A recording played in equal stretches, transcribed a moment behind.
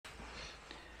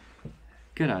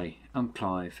G'day, I'm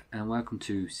Clive and welcome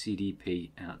to PTT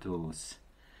Outdoors.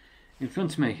 In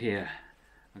front of me here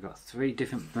I've got three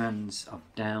different brands of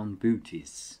down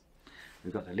booties.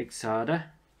 We've got the Lixada,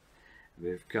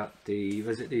 we've got the,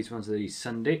 these ones are the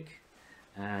Sundick,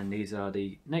 and these are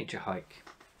the Naturehike.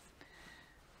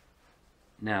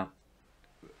 Now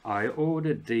I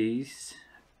ordered these,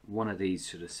 one of these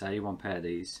should I say, one pair of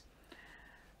these,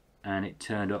 and it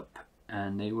turned up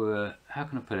and they were, how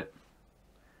can I put it,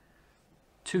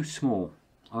 too small.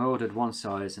 I ordered one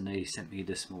size and they sent me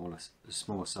the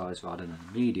small size rather than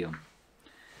the medium.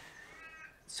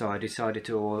 So I decided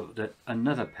to order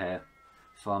another pair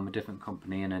from a different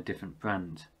company and a different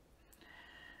brand.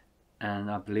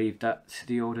 And I believe that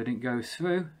the order didn't go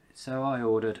through, so I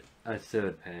ordered a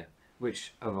third pair,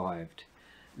 which arrived.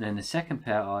 And then the second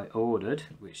pair I ordered,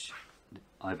 which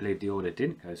I believe the order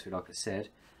didn't go through, like I said,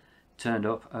 turned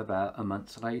up about a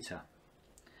month later.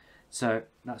 So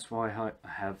that's why I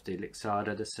have the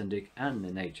Lixada, the Sundick and the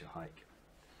Naturehike.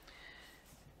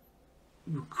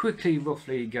 We'll quickly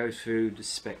roughly go through the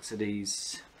specs of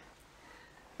these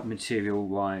material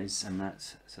wise and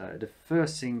that. So the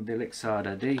first thing, the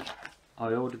Lixada,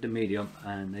 I ordered the medium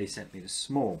and they sent me the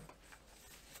small.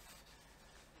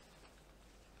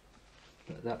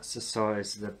 But that's the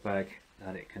size of the bag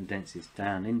that it condenses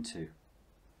down into.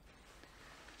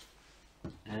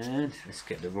 And let's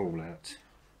get the rule out.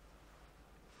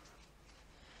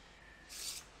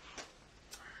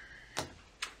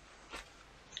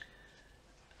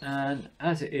 And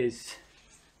as it is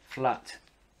flat,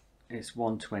 it's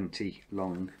 120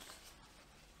 long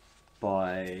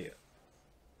by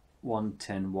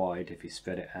 110 wide if you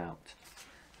spread it out,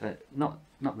 but not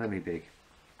very big.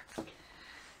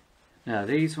 Now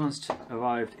these ones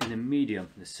arrived in a medium,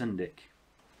 the Sundick,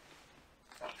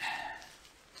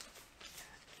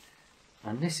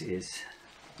 and this is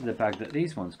the bag that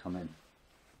these ones come in,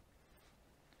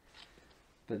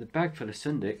 but the bag for the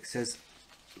Sundick says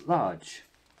large.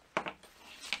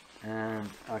 And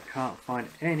I can't find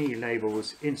any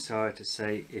labels inside to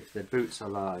say if the boots are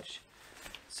large.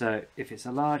 So if it's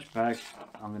a large bag,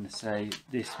 I'm going to say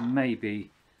this may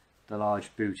be the large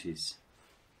booties.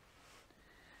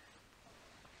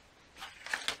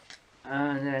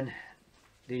 And then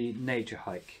the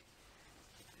Naturehike,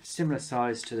 similar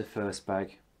size to the first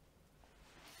bag,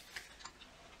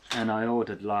 and I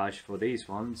ordered large for these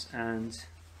ones and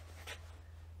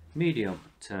medium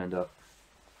turned up.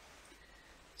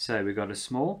 So we got a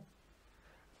small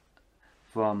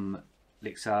from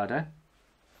Lixada,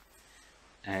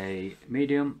 a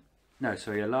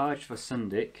large for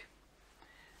Sundick,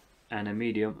 and a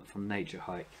medium from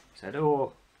Naturehike. So they're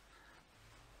all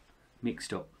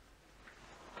mixed up.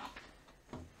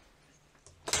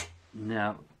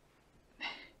 Now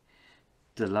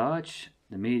the large,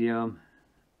 the medium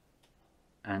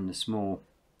and the small,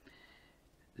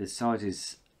 the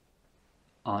sizes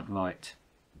aren't right.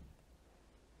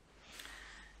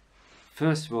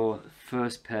 First of all, the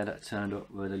first pair that turned up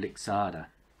were the Lixada.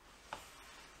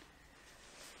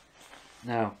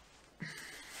 Now,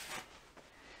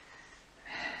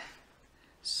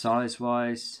 size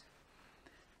wise,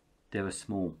 they were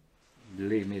small.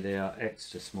 Believe me, they are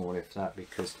extra small if that,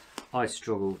 because I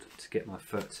struggled to get my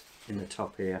foot in the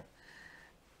top here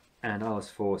and I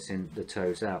was forcing the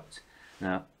toes out.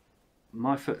 Now,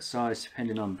 my foot size,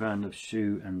 depending on brand of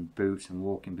shoe and boot and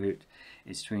walking boot,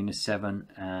 is between a 7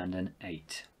 and an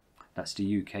 8. That's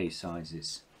the UK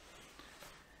sizes.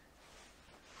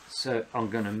 So I'm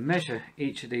going to measure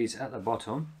each of these at the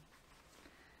bottom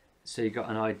so you got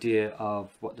an idea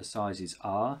of what the sizes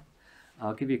are.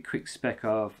 I'll give you a quick spec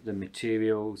of the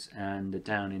materials and the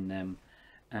down in them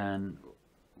and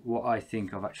what I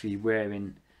think of actually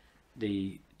wearing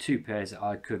the two pairs that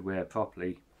I could wear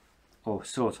properly, or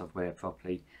sort of wear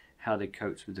properly, how they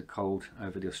cope with the cold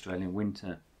over the Australian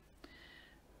winter.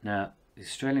 Now the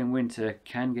Australian winter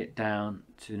can get down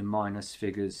to the minus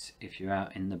figures if you're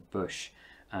out in the bush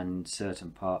and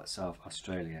certain parts of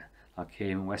Australia, like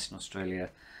here in Western Australia,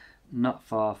 not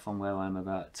far from where I'm,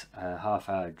 about a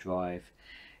half-hour drive.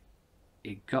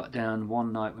 It got down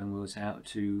one night when we was out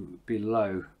to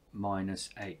below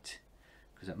 -8,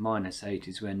 because at -8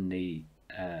 is when the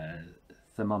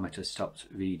thermometer stopped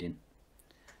reading,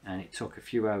 and it took a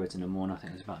few hours in the morning. I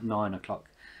think it was about 9 o'clock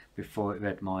before it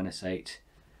read -8,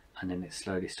 and then it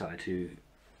slowly started to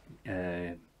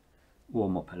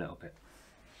warm up a little bit.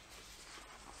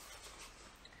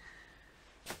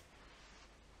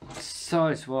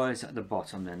 Size wise at the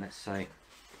bottom then, let's say.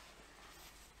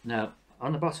 Now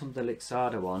on the bottom of the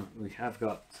Lixada one we have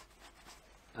got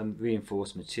a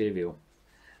reinforced material,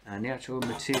 and the actual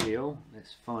material,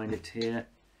 let's find it here,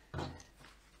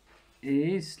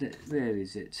 is, where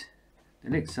is it? The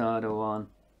Lixada one.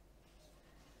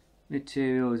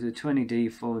 Material is a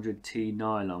 20D 400T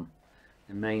nylon,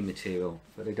 the main material,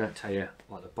 but they don't tell you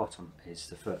what the bottom is,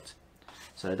 the foot.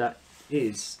 So that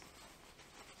is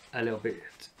a little bit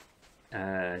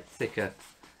thicker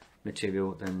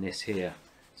material than this here.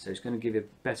 So it's going to give you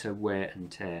better wear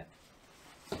and tear.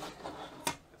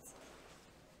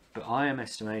 But I am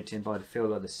estimating by the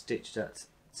feel of the stitch that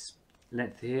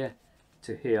length here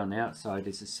to here on the outside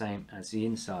is the same as the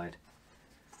inside.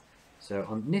 So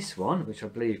on this one, which I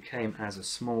believe came as a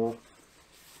small,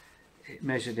 it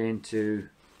measured into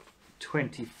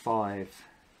 25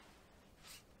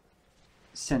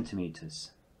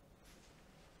 centimeters.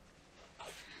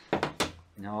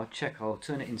 Now I'll check, I'll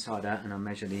turn it inside out and I'll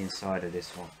measure the inside of this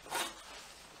one.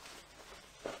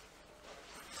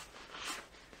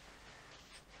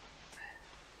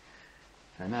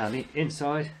 So now the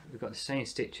inside, we've got the same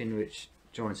stitching which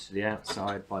joins to the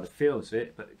outside by the feels of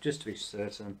it, but just to be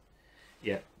certain,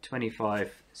 yeah,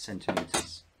 25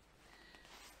 centimeters.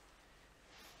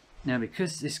 Now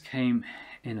because this came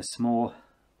in a small,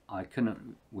 I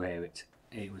couldn't wear it.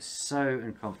 It was so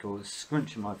uncomfortable, it was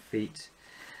scrunching my feet,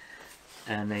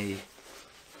 and they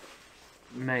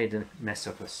made a mess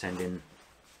up of sending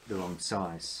the wrong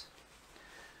size.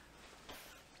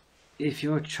 If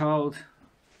you're a child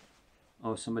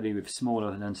or somebody with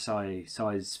smaller than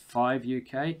size 5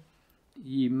 UK,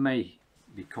 you may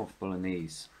be comfortable in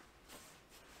these.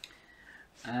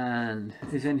 And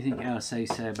if there's anything else they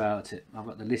say about it, I've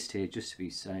got the list here just to be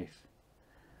safe.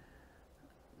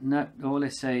 No, all they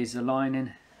say is the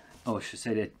lining, or I should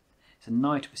say that it's a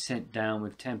 90% down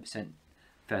with 10%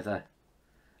 feather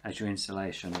as your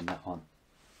insulation in that one.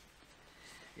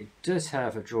 It does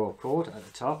have a draw cord at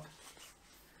the top,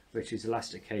 which is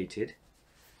elasticated.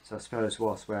 So I suppose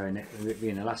whilst wearing it, with it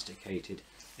being elasticated,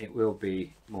 it will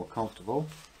be more comfortable.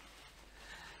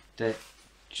 They're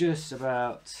just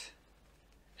about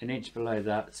an inch below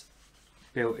that,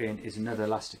 built in is another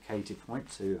elasticated point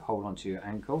to hold onto your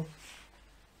ankle.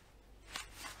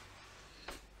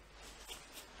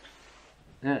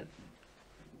 They're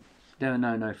a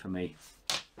no-no for me.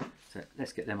 So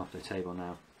let's get them off the table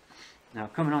now. Now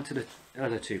coming on to the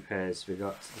other two pairs, we've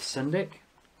got the Sundick,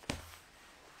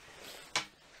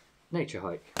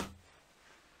 Naturehike.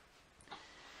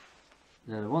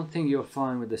 Now the one thing you'll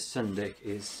find with the Sundick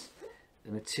is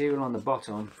the material on the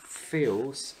bottom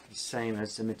feels the same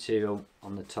as the material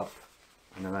on the top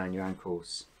and around your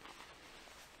ankles.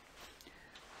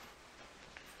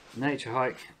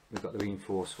 Naturehike, we've got the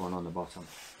reinforced one on the bottom.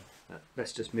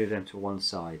 Let's just move them to one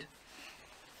side.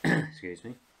 Excuse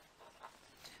me.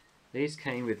 These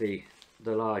came with the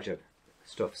larger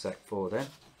stuff sack for them,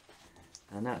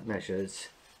 and that measures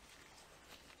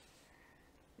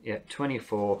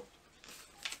 24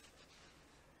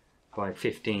 by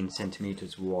 15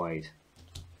 centimeters wide.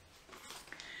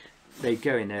 They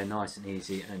go in there nice and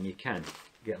easy, and you can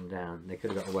get them down. They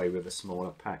could have got away with a smaller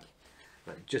pack,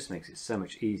 but it just makes it so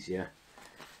much easier,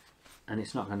 and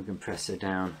it's not going to compress her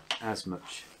down as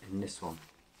much in this one.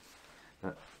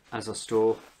 But as I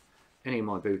store any of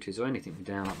my booties or anything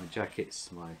down, like my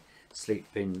jackets, my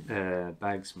sleeping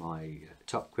bags, my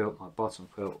top quilt, my bottom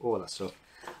quilt, all that stuff,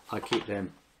 I keep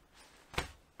them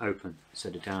open so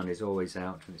the down is always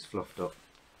out and it's fluffed up.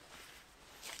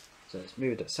 So let's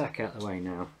move that sack out of the way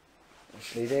now.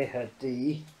 Actually, they had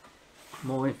the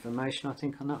more information, I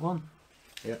think, on that one.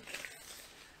 Yep.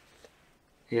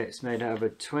 Yeah, it's made out of a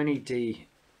 20D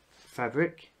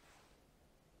fabric,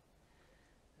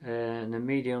 and the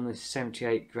medium is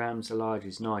 78 grams, the large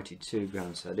is 92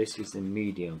 grams, so this is the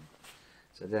medium.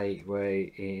 So they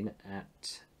weigh in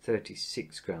at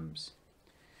 36 grams,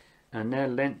 and their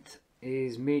length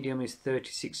is medium is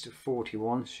 36 to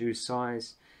 41 shoe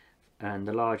size, and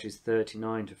the large is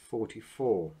 39 to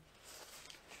 44.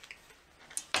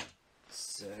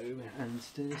 So, and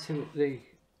let's see what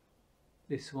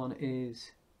this one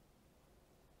is.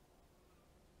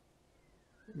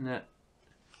 No,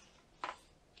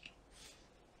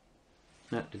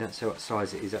 they don't say what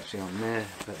size it is actually on there,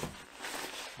 but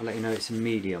I'll let you know it's a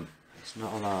medium, it's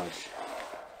not a large.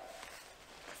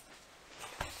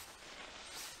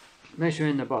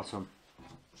 Measuring the bottom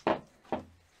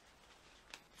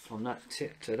from that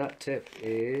tip to that tip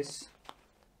is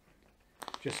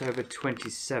just over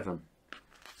 27,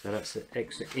 so that's an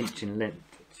extra inch in length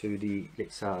to the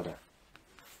Lixada.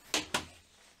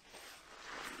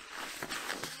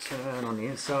 Turn on the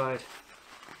inside,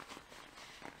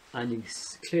 and you can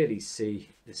clearly see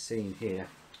the seam here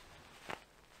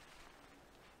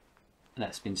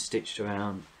that's been stitched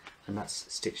around, and that's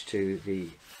stitched to the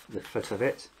foot of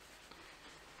it.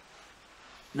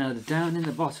 Now the down in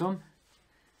the bottom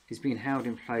is being held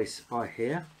in place by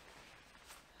here,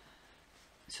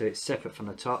 so it's separate from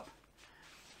the top.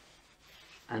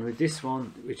 And with this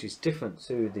one, which is different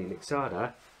to the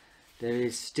Lixada, there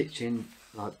is stitching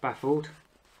like baffled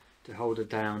to hold it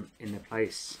down in the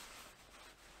place.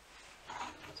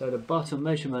 So the bottom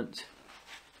measurement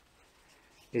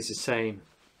is the same,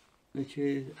 which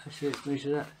is, actually let's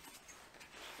measure that.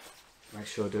 Make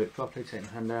sure I do it properly, take my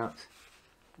hand out.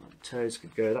 My toes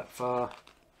could go that far.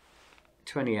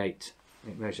 28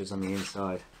 it measures on the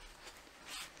inside.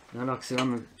 Now like I said,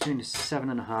 I'm between a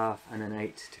 7.5 and an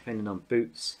 8 depending on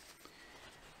boots.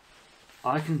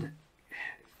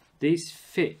 These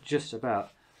fit just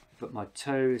about, but my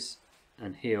toes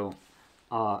and heel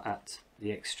are at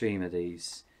the extreme of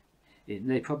these.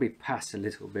 They probably pass a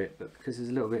little bit, but because there's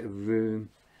a little bit of room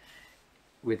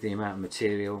with the amount of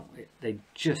material, they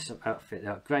just about fit.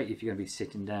 They're great if you're going to be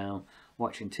sitting down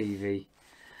watching TV.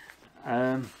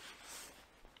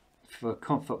 For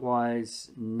comfort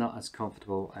wise, not as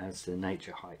comfortable as the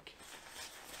Naturehike.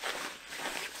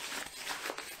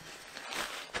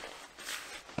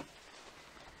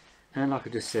 And like I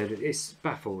just said, it's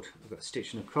baffled. I've got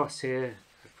stitching across here,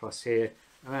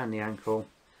 around the ankle,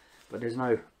 but there's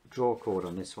no draw cord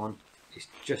on this one. It's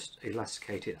just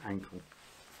elasticated ankle.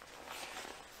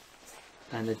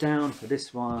 And the down for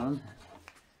this one,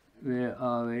 where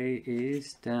RA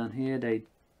is down here, they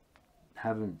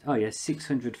haven't, oh yeah,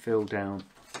 600 fill down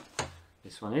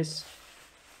this one is,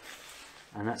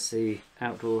 and that's the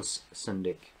Outdoors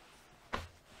Sundick.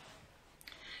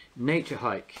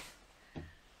 Naturehike,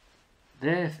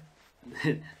 they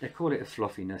call it a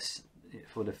fluffiness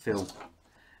for the fill,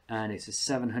 and it's a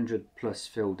 700 plus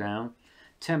fill down.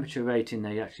 Temperature rating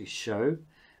they actually show,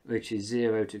 which is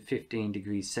 0 to 15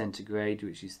 degrees centigrade,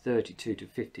 which is 32 to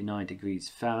 59 degrees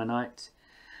Fahrenheit.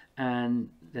 And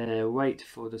their weight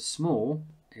for the small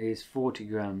is 40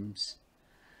 grams.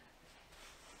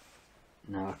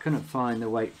 Now I couldn't find the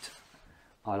weight.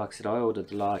 Like I said, I ordered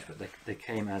the large, but they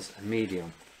came as a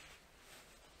medium.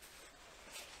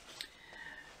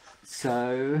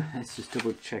 So let's just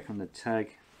double check on the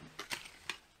tag.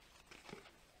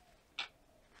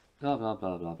 Blah blah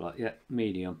blah blah blah. Yeah,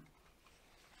 medium.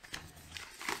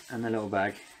 And the little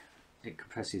bag it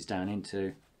compresses down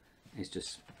into is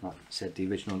just, like I said, the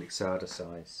original Lixada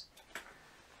size.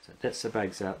 So that's the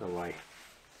bags out the way.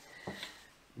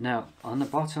 Now on the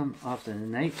bottom of the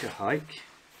Naturehike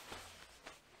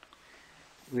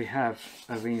we have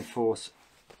a reinforced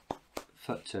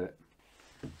foot to it,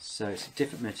 so it's a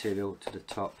different material to the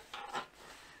top.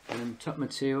 And the top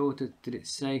material, did it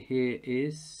say here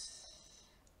is,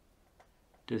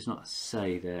 does not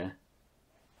say there,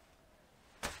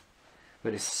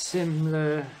 but it's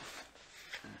similar.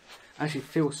 Actually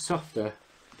feels softer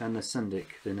than the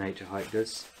Sundick, the Naturehike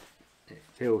does. It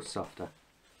feels softer.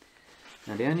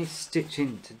 Now the only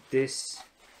stitching to this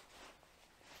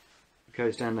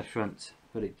goes down the front,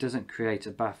 but it doesn't create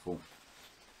a baffle.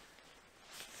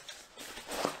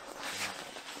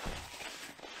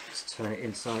 Let's turn it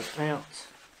inside out.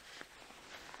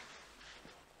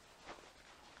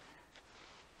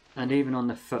 And even on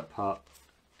the foot part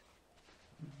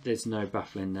there's no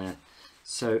baffle in there.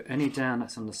 So any down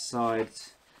that's on the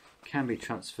sides can be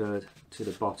transferred to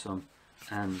the bottom,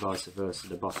 and vice versa,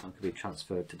 the bottom can be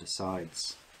transferred to the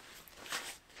sides.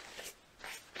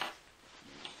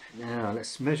 Now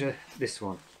let's measure this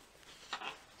one.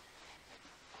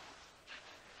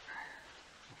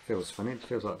 It feels funny, it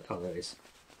feels like, oh there it is.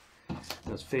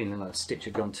 I was feeling like the stitch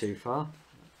had gone too far,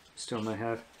 still may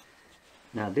have.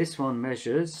 Now this one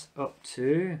measures up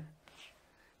to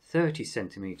 30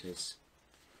 centimeters.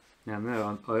 Now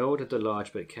no, I ordered the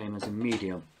large, but it came as a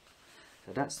medium.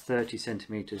 So that's 30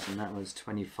 centimeters, and that was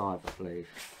 25, I believe.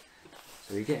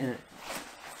 So you're getting an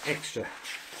extra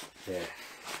there.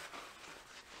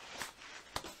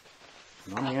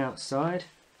 And on the outside,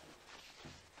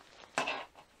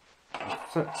 the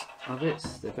foot of it,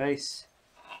 the base,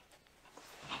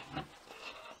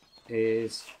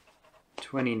 is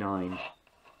 29.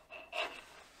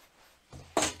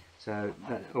 So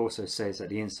that also says that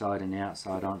the inside and the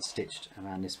outside aren't stitched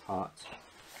around this part,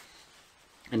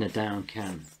 and the down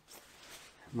can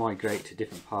migrate to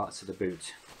different parts of the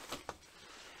boot.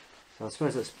 So I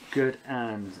suppose that's good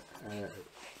and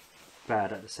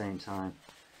bad at the same time.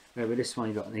 Where with this one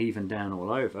you've got an even down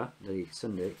all over, the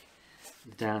Sundick,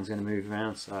 the down's going to move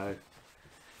around, so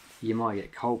you might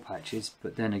get cold patches,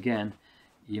 but then again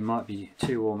you might be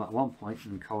too warm at one point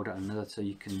and cold at another, so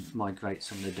you can migrate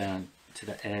some of the down to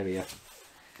the area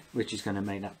which is going to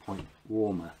make that point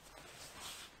warmer.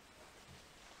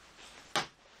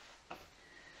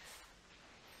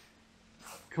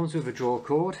 Comes with a draw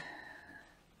cord,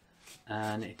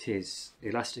 and it is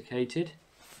elasticated,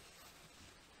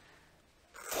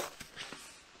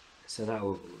 so that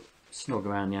will snug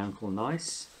around the ankle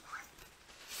nice.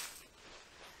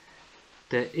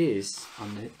 There is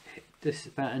on this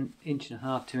about 1.5 inches,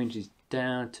 2 inches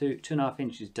down, 2.5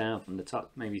 inches down from the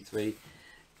top, maybe 3.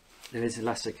 There is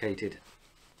elasticated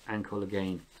ankle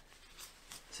again,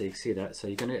 so you can see that. So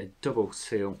you're going to get a double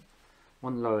seal,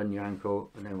 one lower in your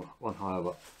ankle and then one higher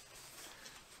up.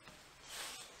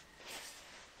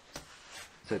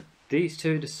 So these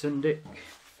two, the Sundick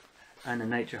and the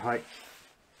Naturehike,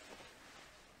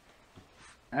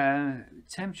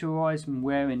 temperature wise, when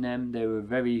wearing them, they were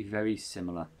very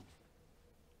similar.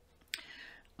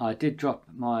 I did drop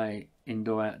my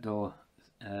indoor outdoor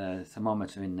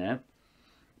thermometer in there,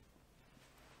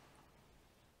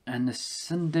 and the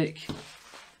Sundick,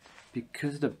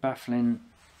 because of the baffling,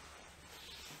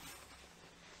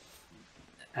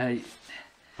 it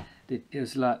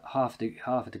was like half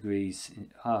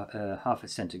a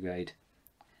centigrade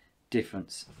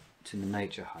difference to the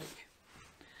Naturehike.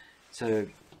 So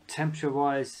temperature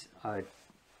wise,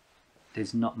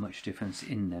 there's not much difference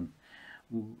in them.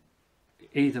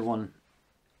 Either one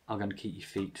are going to keep your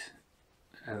feet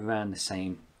around the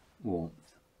same warmth.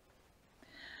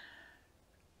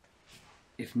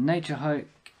 If Naturehike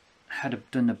had have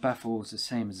done the baffles the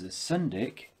same as the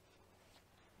Sundick,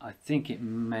 I think it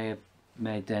may have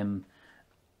made them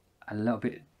a little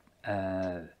bit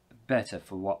better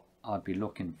for what I'd be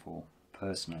looking for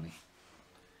personally.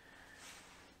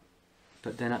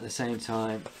 But then at the same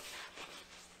time,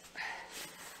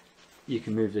 you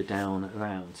can move the down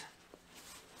around.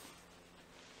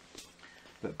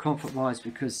 But comfort wise,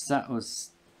 because that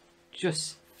was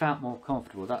just felt more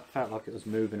comfortable, that felt like it was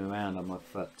moving around on my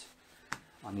foot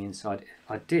on the inside.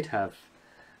 I did have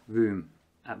room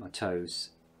at my toes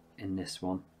in this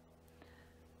one,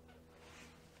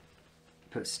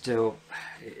 but still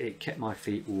it kept my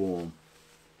feet warm.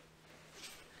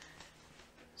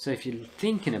 So if you're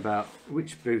thinking about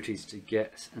which booties to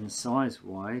get and size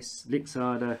wise,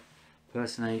 Lixada,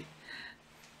 personally,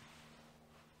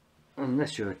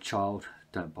 unless you're a child,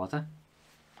 don't bother.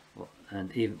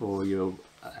 Or you're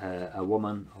a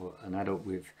woman or an adult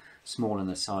with smaller than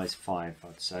a size 5,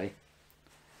 I'd say.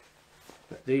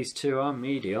 But these two are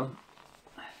medium,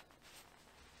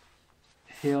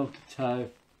 heel to toe,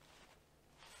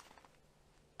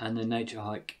 and the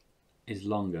Naturehike is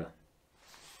longer.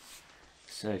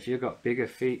 So if you've got bigger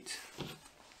feet,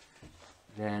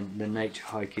 then the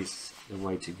Naturehike is the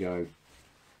way to go.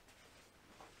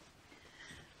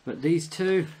 But these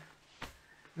two,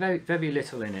 very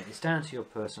little in it. It's down to your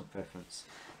personal preference.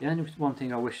 The only one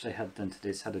thing I wish they had done to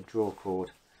this, had a draw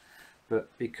cord,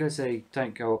 but because they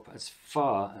don't go up as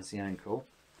far as the ankle,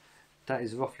 that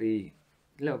is roughly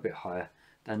a little bit higher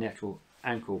than the actual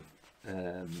ankle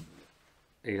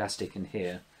elastic in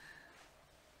here.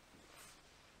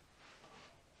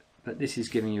 But this is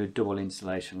giving you a double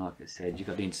insulation, like I said. You've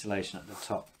got the insulation at the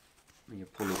top when you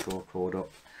pull the draw cord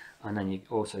up, and then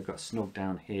you've also got snug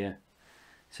down here.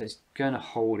 So it's going to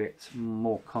hold it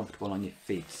more comfortable on your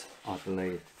feet, I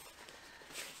believe.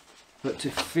 But to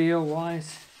feel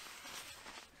wise,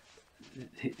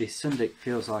 this Sundick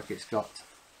feels like it's got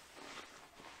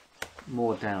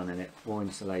more down in it, more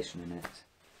insulation in it.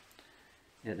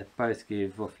 Yeah, they both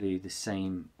give roughly the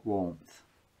same warmth.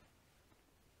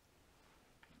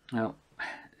 Now,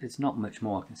 there's not much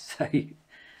more I can say.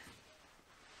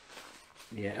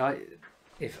 Yeah,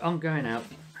 if I'm going out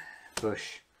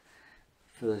bush,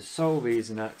 for the sole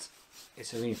reason that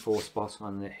it's a reinforced bottom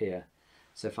on it here,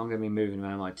 so if I'm going to be moving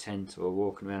around my tent or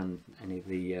walking around any of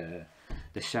the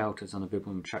shelters on a big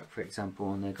one track, for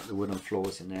example, and they've got the wooden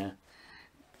floors in there,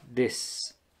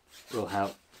 this will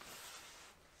help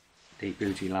the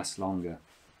bootie last longer.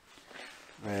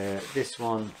 This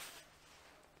one,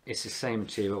 it's the same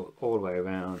material all the way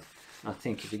around. I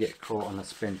think if you get caught on a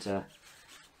splinter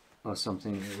or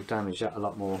something, it will damage that a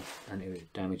lot more than it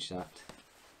would damage that.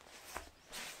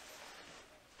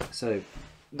 So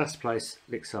last place,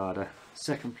 Lixada.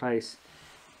 Second place,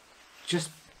 just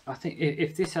I think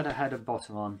if this had had a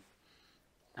bottom on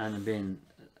and been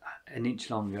 1 inch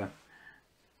longer,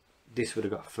 this would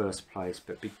have got first place.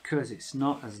 But because it's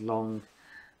not as long,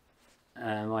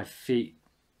 my feet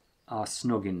are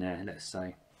snug in there, let's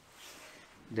say,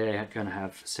 they're going to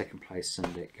have second place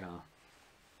Sundick.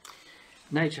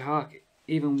 Naturehike,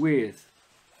 even with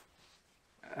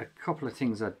a couple of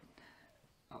things,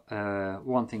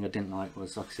 one thing I didn't like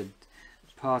was, like I said,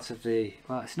 part of the,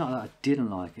 well, it's not that I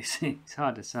didn't like it, it's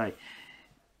hard to say.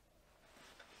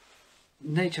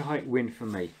 Naturehike win for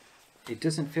me. It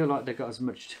doesn't feel like they got as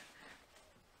much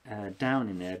down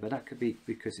in there, but that could be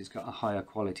because it's got a higher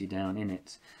quality down in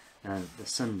it than the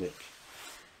Sundick.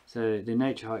 So the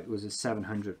Naturehike was a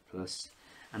 700 plus,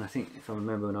 and I think if I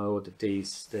remember when I ordered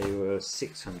these, they were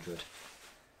 600.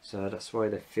 So that's why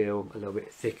they feel a little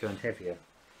bit thicker and heavier.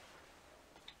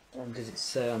 And does it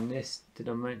say on this, did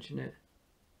I mention it?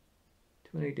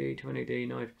 20D,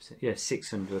 90%, yeah,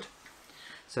 600.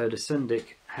 So the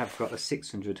Sundick have got a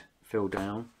 600 fill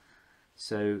down,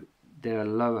 so they're a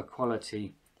lower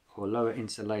quality or lower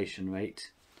insulation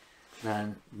rate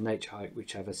than Naturehike,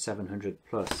 which have a 700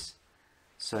 plus.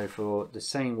 So for the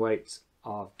same weight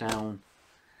of down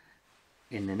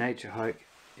in the Naturehike,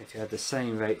 if you had the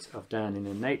same rate of down in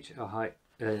the Naturehike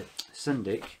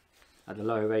Sundick at the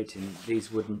lower rating,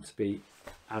 these wouldn't be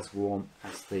as warm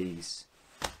as these.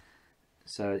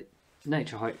 So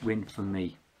Naturehike win for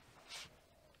me.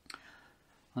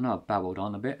 I know I've babbled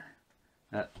on a bit.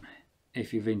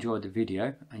 If you've enjoyed the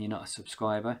video and you're not a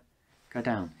subscriber, go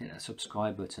down, hit that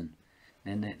subscribe button,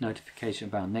 then the notification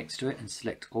bell next to it and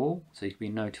select all, so you can be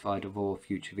notified of all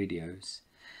future videos.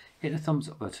 Hit the thumbs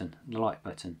up button, the like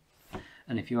button,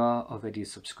 and if you are already a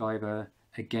subscriber,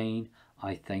 again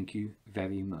I thank you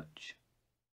very much.